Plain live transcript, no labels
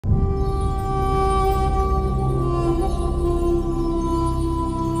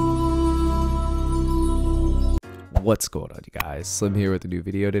What's going on, you guys? Slim here with a new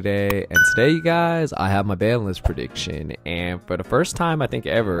video today, and today, you guys, I have my ban list prediction, and for the first time I think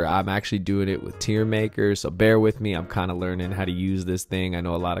ever, I'm actually doing it with tier maker, so bear with me. I'm kind of learning how to use this thing. I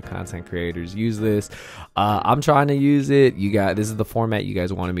know a lot of content creators use this. I'm trying to use it. This is the format you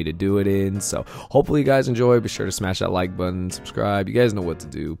guys wanted me to do it in, so hopefully you guys enjoy. Be sure to smash that like button, subscribe. You guys know what to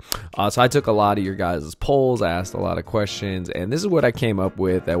do. So I took a lot of your guys' polls, I asked a lot of questions, and this is what I came up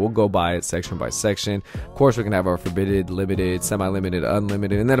with. That we'll go by it section by section. Of course, we're gonna have our forbidden, limited, semi-limited,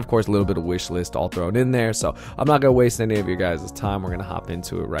 unlimited, and then of course a little bit of wish list all thrown in there. So I'm not gonna waste any of your guys' time. We're gonna hop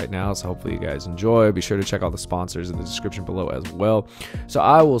into it right now, so hopefully you guys enjoy. Be sure to check all the sponsors in the description below as well. So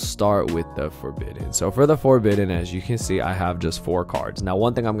I will start with the forbidden. So for the forbidden, as you can see, I have just 4 cards. Now,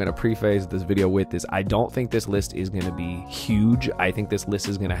 one thing I'm gonna preface this video with is I don't think this list is gonna be huge. I think this list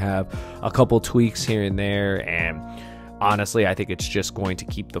is gonna have a couple tweaks here and there, and honestly, I think it's just going to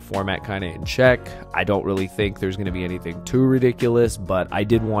keep the format kind of in check. I don't really think there's going to be anything too ridiculous, but I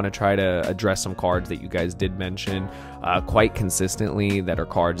did want to try to address some cards that you guys did mention quite consistently, that are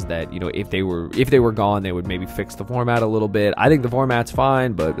cards that, you know, if they were gone, they would maybe fix the format a little bit. I think the format's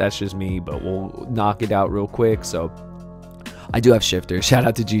fine, but that's just me, but we'll knock it out real quick. So I do have Shifter. Shout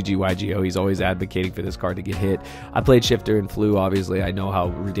out to Yugioh. He's always advocating for this card to get hit. I played Shifter and Flu. Obviously, I know how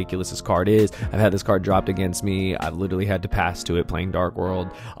ridiculous this card is. I've had this card dropped against me. I've literally had to pass to it playing Dark World,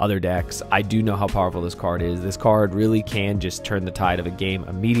 other decks. I do know how powerful this card is. This card really can just turn the tide of a game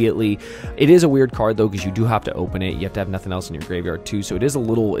immediately. It is a weird card though, because you do have to open it. You have to have nothing else in your graveyard too. So it is a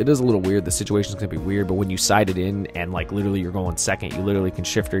little weird. The situation's gonna be weird, but when you side it in and like literally you're going second, you literally can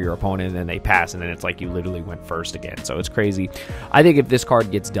Shifter your opponent and then they pass, and then it's like you literally went first again. So it's crazy. I think if this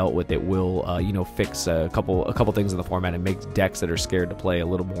card gets dealt with, it will, you know, fix a couple things in the format and make decks that are scared to play a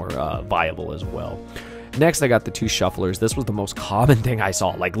little more viable as well. Next, I got the 2 shufflers. This was the most common thing I saw.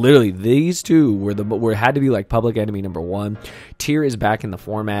 Like literally, these two were had to be like public enemy number 1. Tier is back in the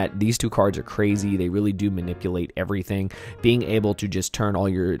format. These 2 cards are crazy. They really do manipulate everything. Being able to just turn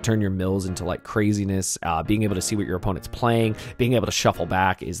your mills into like craziness. Being able to see what your opponent's playing. Being able to shuffle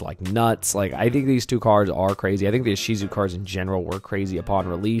back is like nuts. Like I think these 2 cards are crazy. I think the Shizu cards in general were crazy upon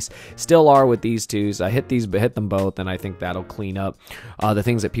release. Still are with these 2. So I hit them both, and I think that'll clean up the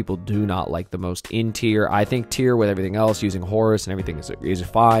things that people do not like the most in tier. I think tier with everything else, using Horus and everything is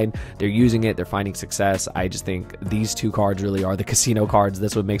fine. They're using it. They're finding success. I just think these 2 cards really are the casino cards.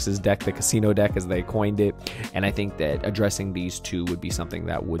 This what makes this deck the casino deck, as they coined it. And I think that addressing these 2 would be something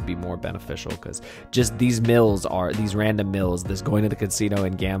that would be more beneficial, because just these mills are these random mills, this going to the casino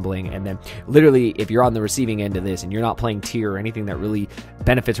and gambling, and then literally if you're on the receiving end of this and you're not playing tier or anything that really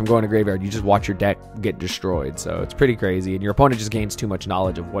benefits from going to graveyard, you just watch your deck get destroyed. So it's pretty crazy, and your opponent just gains too much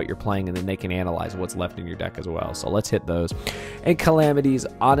knowledge of what you're playing, and then they can analyze what's left in your deck as well. So let's hit those. And calamities,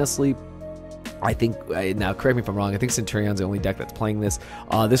 honestly, I think, now correct me if I'm wrong, I think Centurion's the only deck that's playing this.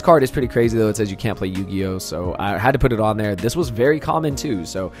 This card is pretty crazy though. It says you can't play Yu-Gi-Oh, so I had to put it on there. This was very common too.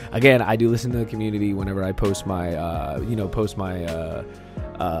 So again, I do listen to the community whenever I post my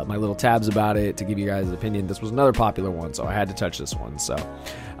my little tabs about it to give you guys an opinion. This was another popular one, so I had to touch this one. So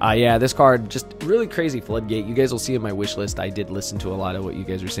yeah, this card, just really crazy. Floodgate, you guys will see in my wish list, I did listen to a lot of what you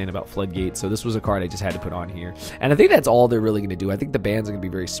guys were saying about Floodgate, so this was a card I just had to put on here. And I think that's all they're really going to do. I think the bands are going to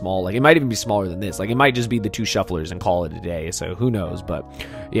be very small. Like it might even be smaller than this. Like it might just be the 2 shufflers and call it a day, so who knows. But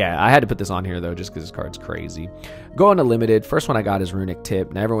yeah, I had to put this on here though, just because this card's crazy. Going to limited, first one I got is Runic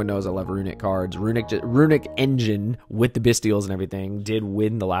Tip. Now everyone knows I love Runic cards. Runic Engine with the Bystials and everything did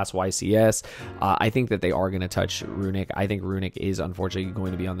win the last YCS. I think that they are going to touch Runic. I think Runic is unfortunately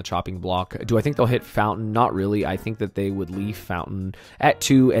going to be on the chopping block. Do I think they'll hit Fountain? Not really. I think that they would leave Fountain at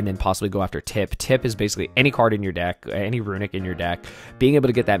 2 and then possibly go after Tip. Tip is basically any card in your deck, any Runic in your deck. Being able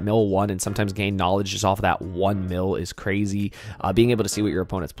to get that mill 1 and sometimes gain knowledge just off of that 1 mill is crazy. Being able to see what your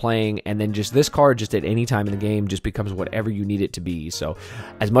opponent's playing, and then just this card just at any time in the game just becomes whatever you need it to be. So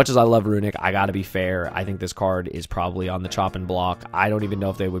as much as I love Runic, I gotta be fair. I think this card is probably on the chopping block. I don't even know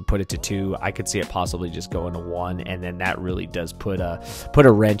if they would put it to 2. I could see it possibly just going to 1, and then that really does put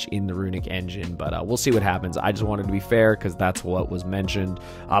a wrench in the Runic engine. But we'll see what happens. I just wanted to be fair because that's what was mentioned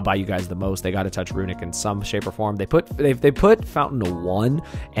by you guys the most. They got to touch Runic in some shape or form. They put Fountain to 1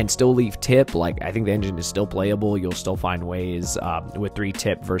 and still leave Tip. Like I think the engine is still playable. You'll still find ways with 3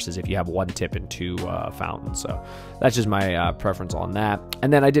 Tip versus if you have 1 Tip and 2 Fountain. So that's just my preference on that.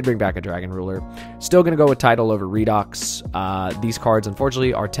 And then I did bring back a Dragon Ruler. Still gonna go with Title over Redox. These cards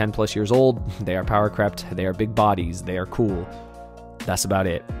unfortunately are 10+ years old. They are power crept. They are big bodies. They are cool. That's about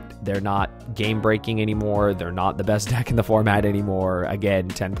it. They're not game breaking anymore. They're not the best deck in the format anymore. Again,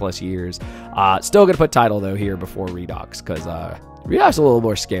 10 plus years. Still gonna put title though here before Redox, because Redox is a little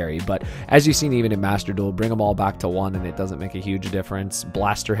more scary, but as you've seen even in Master Duel, bring them all back to 1 and it doesn't make a huge difference.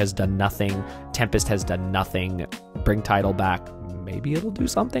 Blaster has done nothing. Tempest has done nothing. Bring title back, maybe it'll do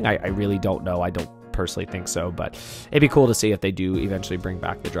something. I really don't know. I don't personally think so, but it'd be cool to see if they do eventually bring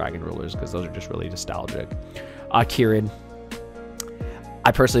back the Dragon Rulers, because those are just really nostalgic. Kieran,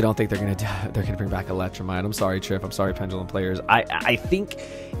 I personally don't think they're gonna bring back Electromite. I'm sorry, Triff. I'm sorry, Pendulum players. I think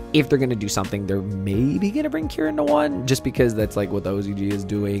if they're gonna do something, they're maybe gonna bring Kieran to 1, just because that's like what the OZG is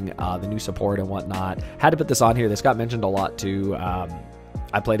doing, the new support and whatnot. Had to put this on here. This got mentioned a lot too.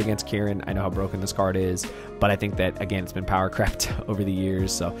 I played against Kieran. I know how broken this card is, but I think that, again, it's been power crept over the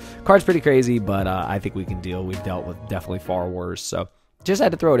years. So card's pretty crazy, but I think we can deal. We've dealt with definitely far worse. So just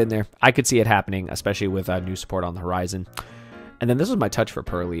had to throw it in there. I could see it happening, especially with new support on the horizon. And then this was my touch for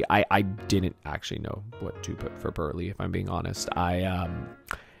Pearly. I didn't actually know what to put for Pearly, if I'm being honest.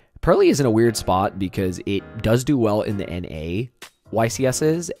 Pearly is in a weird spot because it does do well in the NA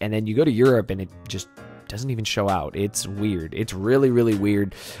YCSs, and then you go to Europe and it just doesn't even show out. It's weird. It's really, really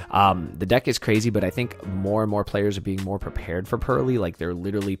weird. The deck is crazy, but I think more and more players are being more prepared for Pearly. Like, they're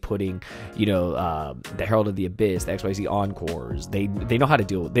literally putting, you know, the Herald of the Abyss, the XYZ Encores. They know how to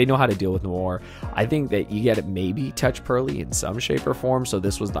deal. They know how to deal with Noir. I think that you get to maybe touch Pearly in some shape or form. So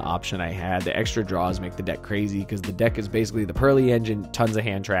this was the option I had. The extra draws make the deck crazy because the deck is basically the Pearly engine, tons of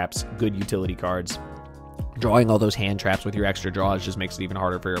hand traps, good utility cards. Drawing all those hand traps with your extra draws just makes it even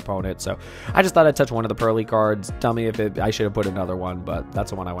harder for your opponent. So I just thought I'd touch one of the Pearly cards. Tell me if I should have put another one, but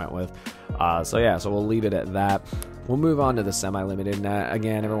that's the one I went with. So yeah, so we'll leave it at that. We'll move on to the semi-limited.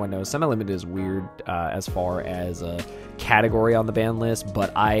 Again, everyone knows semi-limited is weird as far as a category on the ban list,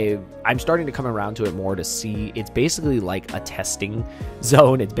 but I'm starting to come around to it more to see it's basically like a testing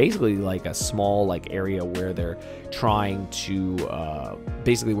zone. It's basically like a small like area where they're trying to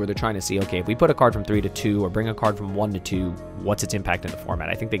see, okay, if we put a card from 3 to 2 or bring a card from 1 to 2, what's its impact in the format?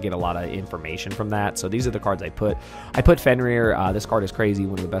 I think they get a lot of information from that. So these are the cards I put. I put Fenrir. This card is crazy.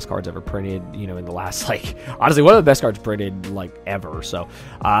 One of the best cards ever printed, you know, in the last, like, honestly, one of the best cards printed, like, ever. So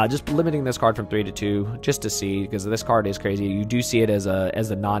just limiting this card from 3 to 2 just to see, because this card is crazy. You do see it as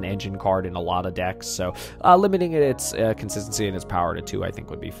a non-engine card in a lot of decks. So limiting its consistency and its power to 2, I think,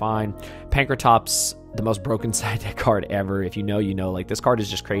 would be fine. Pankratops, the most broken side deck card ever. If you know, you know. Like, this card is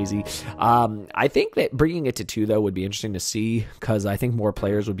just crazy. I think that bringing it to 2, though, would be interesting to see, because I think more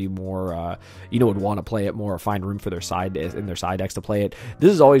players would be more, would want to play it more or find room for their side in their side decks to play it. This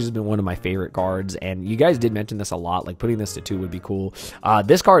has always been one of my favorite cards, and you guys did mention this a lot. Like, putting this to 2 would be cool.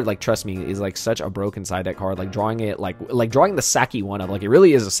 This card, like, trust me, is like such a broken side deck card. Like, drawing it, like drawing the Saki 1-of, like, it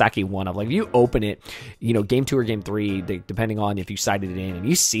really is a Saki 1-of. Like, if you open it, you know, game 2 or game 3, depending on if you sided it in, and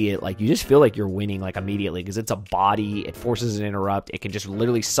you see it, like, you just feel like you're winning, like, immediately, because it's a body. It forces an interrupt. It can just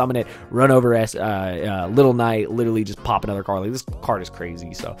literally summon it, run over Little Knight, literally just pop another card. Like, this card is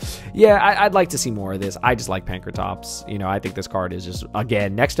crazy. So yeah, I'd like to see more of this. I just like Pankratops. You know, I think this card is just,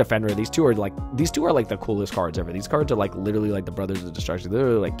 again, next to Fenrir, these two are like the coolest cards ever. These cards are like literally like the Brothers of Destruction. They're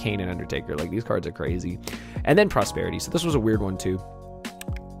literally like Kane and Undertaker. Like, these cards are crazy. And then Prosperity. So this was a weird one too.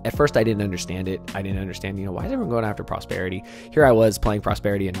 At first, I didn't understand it. I didn't understand, you know, why is everyone going after Prosperity? Here I was playing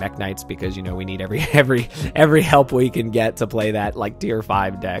Prosperity and Mech Knights because, you know, we need every help we can get to play that, like, tier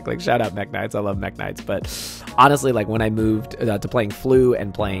 5 deck. Like, shout out Mech Knights. I love Mech Knights. But honestly, like, when I moved to playing Flu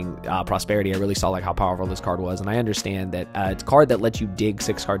and playing Prosperity, I really saw, like, how powerful this card was. And I understand that a card that lets you dig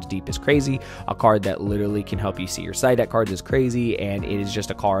 6 cards deep is crazy. A card that literally can help you see your side deck cards is crazy. And it is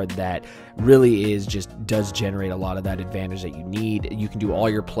just a card that really does generate a lot of that advantage that you need. You can do all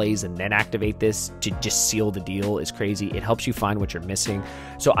your plays and then activate this to just seal the deal is crazy. It helps you find what you're missing.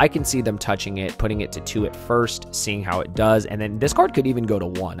 So I can see them touching it, putting it to 2 at first, seeing how it does, and then this card could even go to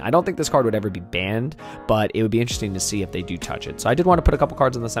 1. I don't think this card would ever be banned, but it would be interesting to see if they do touch it. So I did want to put a couple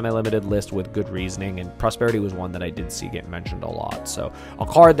cards on the semi-limited list with good reasoning, and Prosperity was one that I did see get mentioned a lot. So a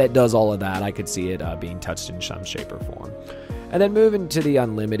card that does all of that, I could see it being touched in some shape or form. And then moving to the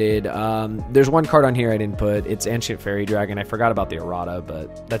unlimited, there's one card on here I didn't put. It's Ancient Fairy Dragon. I forgot about the errata,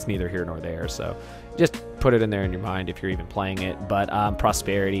 but that's neither here nor there. So just put it in there in your mind if you're even playing it. But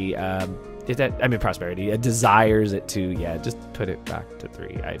Prosperity, Prosperity desires it to, yeah, just put it back to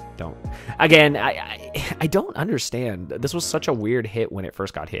 3. I don't understand. This was such a weird hit when it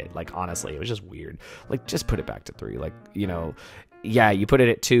first got hit. Like, honestly, it was just weird. Like, just put it back to 3. Like, you know, yeah, you put it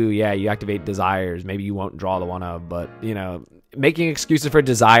at 2. Yeah, you activate desires. Maybe you won't draw the 1-of, but, you know, making excuses for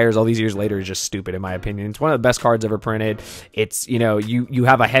desires all these years later is just stupid in my opinion. It's one of the best cards ever printed. It's, you know, you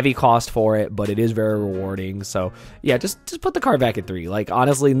have a heavy cost for it, but it is very rewarding. So yeah, just put the card back at 3. Like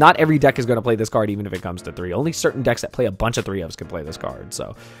honestly, not every deck is going to play this card even if it comes to 3. Only certain decks that play a bunch of 3-ofs can play this card.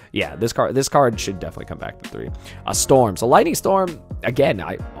 So yeah, this card should definitely come back to 3. A Storm. So Lightning Storm, again,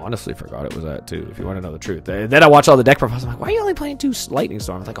 I honestly forgot it was at 2, if you want to know the truth. Then I watch all the deck profiles. I'm like, why are you only playing 2 Lightning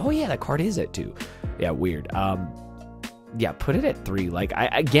Storms? Like, oh yeah, that card is at 2. Yeah, weird. Yeah, put it at 3. Like,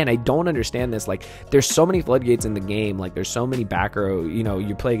 I don't understand this. Like, there's so many floodgates in the game. Like, there's so many back row. You know,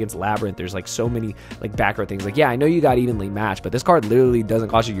 you play against Labyrinth. There's like so many like back row things. Like, yeah, I know you got evenly matched, but this card literally doesn't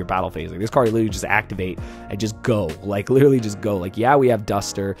cost you your battle phase. Like, this card literally just activate and just go. Like, literally just go. Like, yeah, we have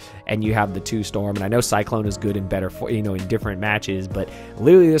Duster and you have the 2 Storm, and I know Cyclone is good and better for, you know, in different matches, but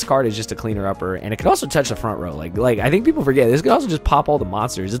literally this card is just a cleaner upper, and it can also touch the front row. Like I think people forget this can also just pop all the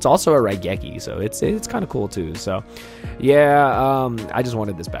monsters. It's also a Raigeki, so it's kind of cool too. So yeah. I just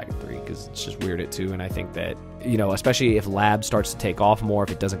wanted this back at 3 because it's just weird at 2, and I think that, you know, especially if Lab starts to take off more, if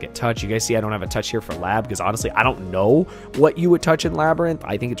it doesn't get touched. You guys see I don't have a touch here for Lab because honestly I don't know what you would touch in Labyrinth.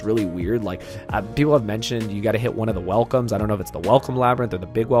 I think it's really weird. Like people have mentioned you got to hit one of the welcomes. I don't know if it's the Welcome Labyrinth or the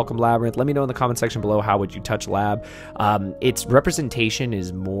Big Welcome Labyrinth. Let me know in the comment section below how would you touch Lab. Its representation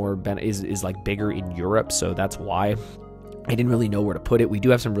is more is like bigger in Europe, so that's why I didn't really know where to put it. We do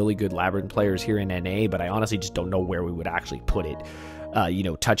have some really good Labyrinth players here in NA, but I honestly just don't know where we would actually put it. You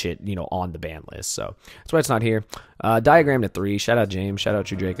know, touch it, you know, on the ban list. So that's why it's not here. Diagram to 3. Shout out James. Shout out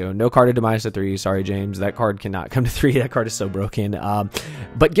Yugioh. No card to -3. 3. Sorry, James. That card cannot come to 3. That card is so broken.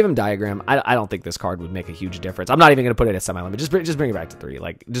 But give him Diagram. I don't think this card would make a huge difference. I'm not even going to put it at semi-limit. Just bring it back to 3.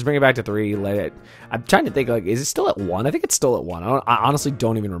 Like, just bring it back to 3. Let it. I'm trying to think, like, is it still at 1? I think it's still at 1. I honestly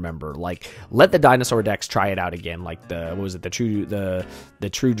don't even remember. Like, let the dinosaur decks try it out again. Like, what was it? The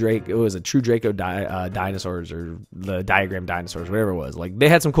true Drake. It was a true Draco dinosaurs, or the Diagram dinosaurs, whatever it was. Like, they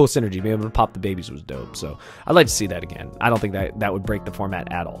had some cool synergy. Being able to pop the babies was dope. So I'd like to see that again. I don't think that would break the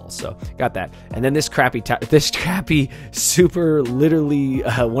format at all. So got that. And then this crappy super literally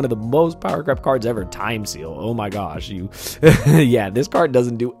one of the most power creep cards ever, Time Seal. Oh my gosh, yeah, this card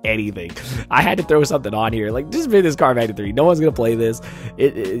doesn't do anything. I had to throw something on here. Like, just bring this card back to 3. No one's gonna play this.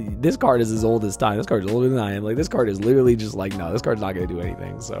 This card is as old as time. This card is older than I am. Like, this card is literally just like, no, this card's not gonna do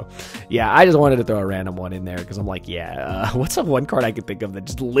anything. So yeah, I just wanted to throw a random one in there because I'm like, yeah, what's the one card I could think of that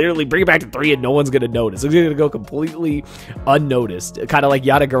just literally bring it back to 3 and no one's gonna notice? It's gonna go completely unnoticed, kind of like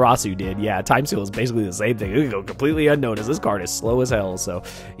Yatagarasu did. Yeah, Time Seal is basically the same thing. It can go completely unnoticed. This card is slow as hell. So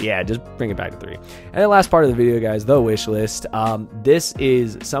yeah, just bring it back to 3. And the last part of the video, guys, the wish list. This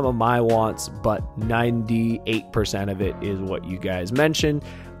is some of my wants, but 98% of it is what you guys mentioned.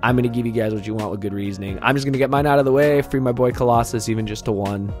 I'm going to give you guys what you want with good reasoning. I'm just going to get mine out of the way. Free my boy Colossus, even just to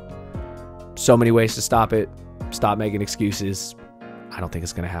 1. So many ways to stop it. Stop making excuses. I don't think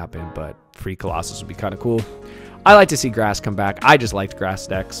it's going to happen, but free Colossus would be kind of cool. I like to see grass come back. I just liked grass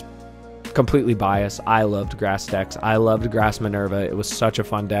decks. Completely biased. I loved grass decks. I loved Grass Minerva. It was such a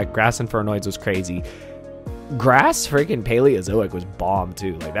fun deck. Grass Infernoids was crazy. Grass freaking Paleozoic was bomb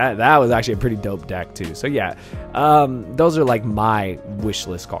too. Like that was actually a pretty dope deck too. So yeah, those are like my wish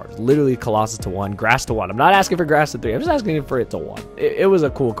list cards. Literally Colossus to 1, Grass to 1. I'm not asking for Grass to 3. I'm just asking for it to 1. It was a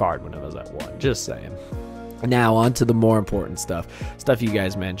cool card when it was at 1. Just saying. Now on to the more important stuff you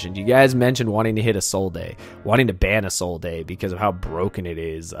guys mentioned. You guys mentioned wanting to hit a Soul Day, wanting to ban a Soul Day because of how broken it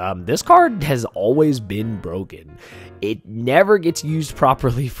is. This card has always been broken. It never gets used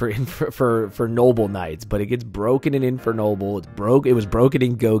properly for Noble Knights, but it gets broken in Infernoble. It was broken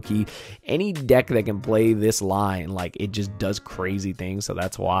in Goki. Any deck that can play this line, like, it just does crazy things. So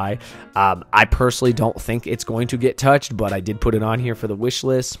that's why I personally don't think it's going to get touched, but I did put it on here for the wish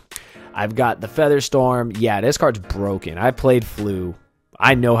list. I've got the Featherstorm. Yeah, this card's broken. I played Flu.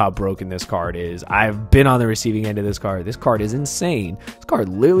 I know how broken this card is. I've been on the receiving end of this card. This card is insane. This card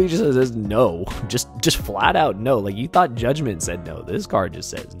literally just says no. Just flat out no. Like, you thought Judgment said no. This card just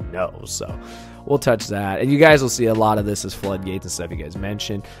says no. So we'll touch that. And you guys will see a lot of this as floodgates and stuff you guys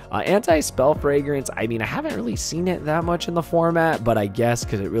mentioned. Anti-Spell Fragrance. I mean, I haven't really seen it that much in the format, but I guess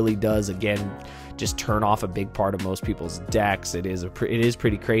because it really does, again, just turn off a big part of most people's decks. It is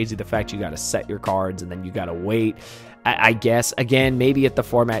pretty crazy, the fact you got to set your cards and then you got to wait. I guess, again, maybe if the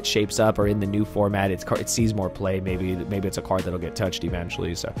format shapes up, or in the new format it sees more play, maybe it's a card that'll get touched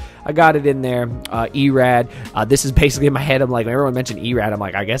eventually. So I got it in there. Erad, this is basically in my head. I'm like, when everyone mentioned Erad, I'm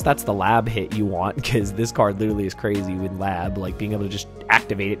like, I guess that's the lab hit you want, because this card literally is crazy with lab, like being able to just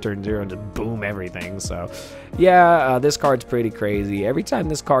activate it, turn 0, and just boom everything. So yeah, this card's pretty crazy. Every time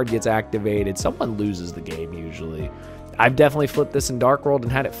this card gets activated, someone loses the game usually. I've definitely flipped this in Dark World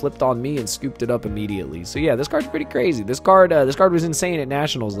and had it flipped on me and scooped it up immediately. So yeah, this card's pretty crazy. This card was insane at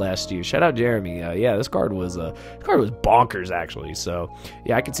Nationals last year. Shout out Jeremy. Yeah, this card was bonkers actually. So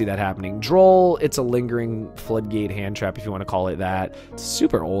yeah, I can see that happening. Droll, it's a lingering floodgate hand trap if you want to call it that. It's a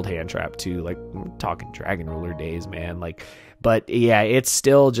super old hand trap too. Like, we're talking Dragon Ruler days, man. Like, but yeah, it's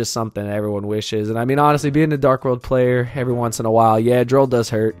still just something that everyone wishes. And I mean, honestly, being a Dark World player every once in a while, yeah, Droll does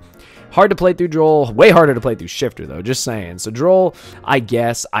hurt. Hard to play through Droll. Way harder to play through Shifter, though. Just saying. So Droll, I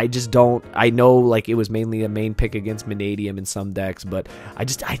guess. I just don't. I know, like, it was mainly a main pick against Vanadium in some decks, but I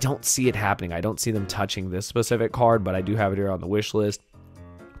don't see it happening. I don't see them touching this specific card, but I do have it here on the wish list.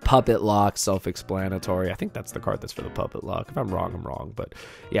 Puppet Lock, self-explanatory. I think that's the card that's for the Puppet Lock. If I'm wrong, I'm wrong. But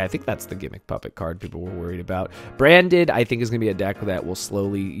yeah, I think that's the gimmick Puppet card people were worried about. Branded, I think, is going to be a deck that will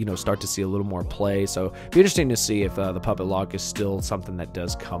slowly, you know, start to see a little more play. So it'll be interesting to see if the Puppet Lock is still something that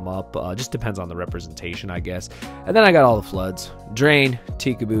does come up. Just depends on the representation, I guess. And then I got all the floods. Drain,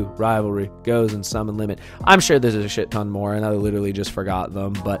 Tikaboo, Rivalry, Goes, and Summon Limit. I'm sure there's a shit ton more, and I literally just forgot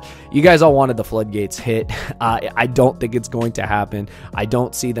them. But you guys all wanted the floodgates hit. I don't think it's going to happen. I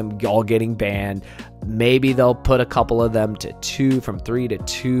don't see them all getting banned. Maybe they'll put a couple of them to 2, from 3 to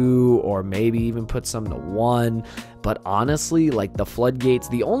 2, or maybe even put some to 1. But honestly, like, the floodgates,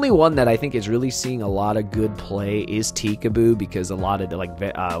 the only one that I think is really seeing a lot of good play is Tikaboo, because a lot of, like,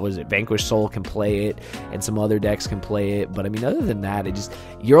 Vanquish Soul can play it, and some other decks can play it. But I mean, other than that,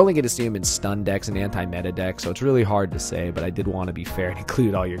 you're only going to see them in stun decks and anti-meta decks, so it's really hard to say. But I did want to be fair and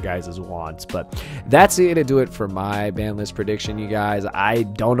include all your guys' wants. But that's it to do it for my ban list prediction, you guys. I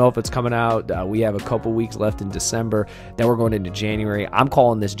don't know if it's coming out. We have a couple weeks left in December. Then we're going into January. I'm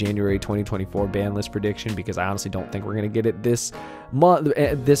calling this January 2024 ban list prediction, because I honestly don't think we're going to get it this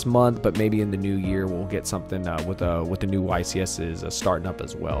month, but maybe in the new year we'll get something with the new YCSs starting up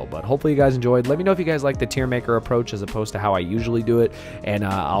as well. But hopefully you guys enjoyed. Let me know if you guys like the tier maker approach as opposed to how I usually do it, and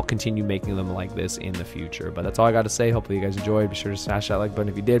I'll continue making them like this in the future. But that's all I got to say. Hopefully you guys enjoyed. Be sure to smash that like button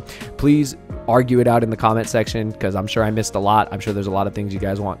if you did. Please argue it out in the comment section, because I'm sure I missed a lot. I'm sure there's a lot of things you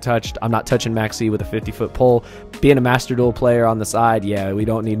guys want touched. I'm not touching Max C with a 50-foot pole. Being a Master Duel player on the side, yeah, we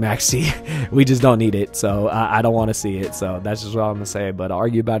don't need Max C. We just don't need it. So I don't want to see it. So that's just what I'm gonna say. But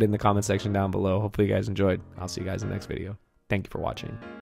argue about it in the comment section down below. Hopefully you guys enjoyed. I'll see you guys in the next video. Thank you for watching.